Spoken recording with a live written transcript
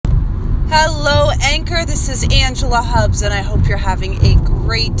Hello, Anchor. This is Angela Hubbs, and I hope you're having a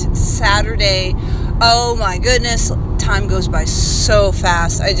great Saturday. Oh my goodness, time goes by so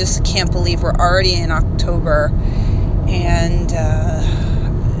fast. I just can't believe we're already in October, and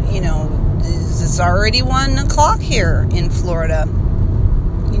it's already 1 o'clock here in Florida.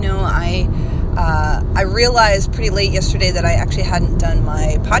 I realized pretty late yesterday that I actually hadn't done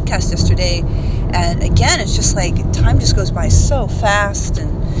my podcast yesterday, and again, it's just like time just goes by so fast.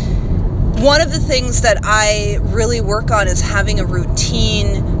 And one of the things that I really work on is having a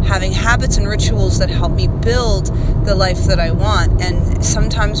routine, having habits and rituals that help me build the life that I want. And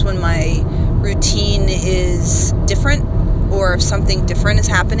sometimes when my routine is different, or if something different is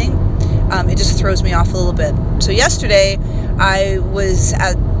happening, it just throws me off a little bit. So yesterday, I was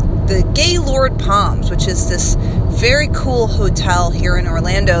at the Gaylord Palms, which is this very cool hotel here in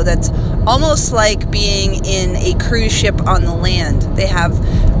Orlando that's almost like being in a cruise ship on the land. They have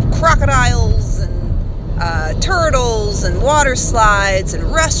crocodiles and turtles and water slides and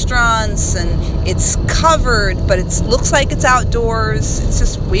restaurants, and it's covered, but it looks like it's outdoors. It's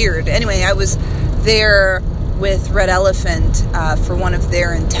just weird. Anyway, I was there with Red Elephant for one of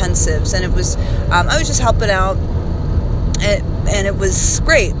their intensives, and it was I was just helping out, and it was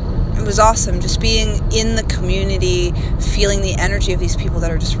great. It was awesome just being in the community, feeling the energy of these people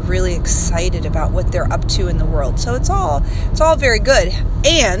that are just really excited about what they're up to in the world. So it's all very good.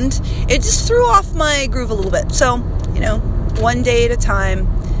 And it just threw off my groove a little bit. So, one day at a time,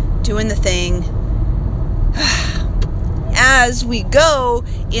 doing the thing. As we go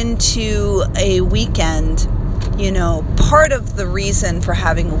into a weekend, part of the reason for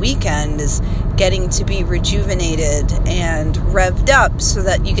having a weekend is getting to be rejuvenated and revved up so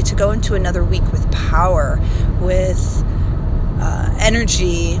that you get to go into another week with power, with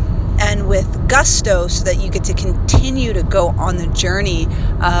energy, and with gusto, so that you get to continue to go on the journey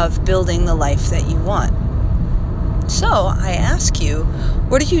of building the life that you want. So I ask you,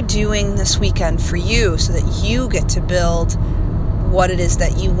 what are you doing this weekend for you so that you get to build what it is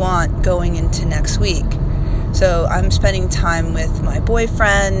that you want going into next week? So I'm spending time with my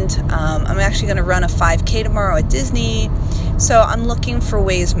boyfriend. I'm actually going to run a 5K tomorrow at Disney. So I'm looking for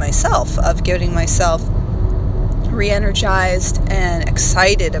ways myself of getting myself re-energized and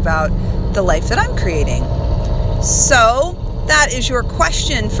excited about the life that I'm creating. So that is your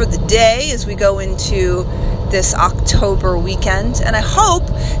question for the day as we go into this October weekend. And I hope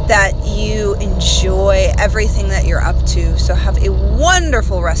that you enjoy everything that you're up to. So have a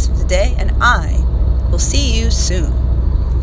wonderful rest of the day, and I will see you soon.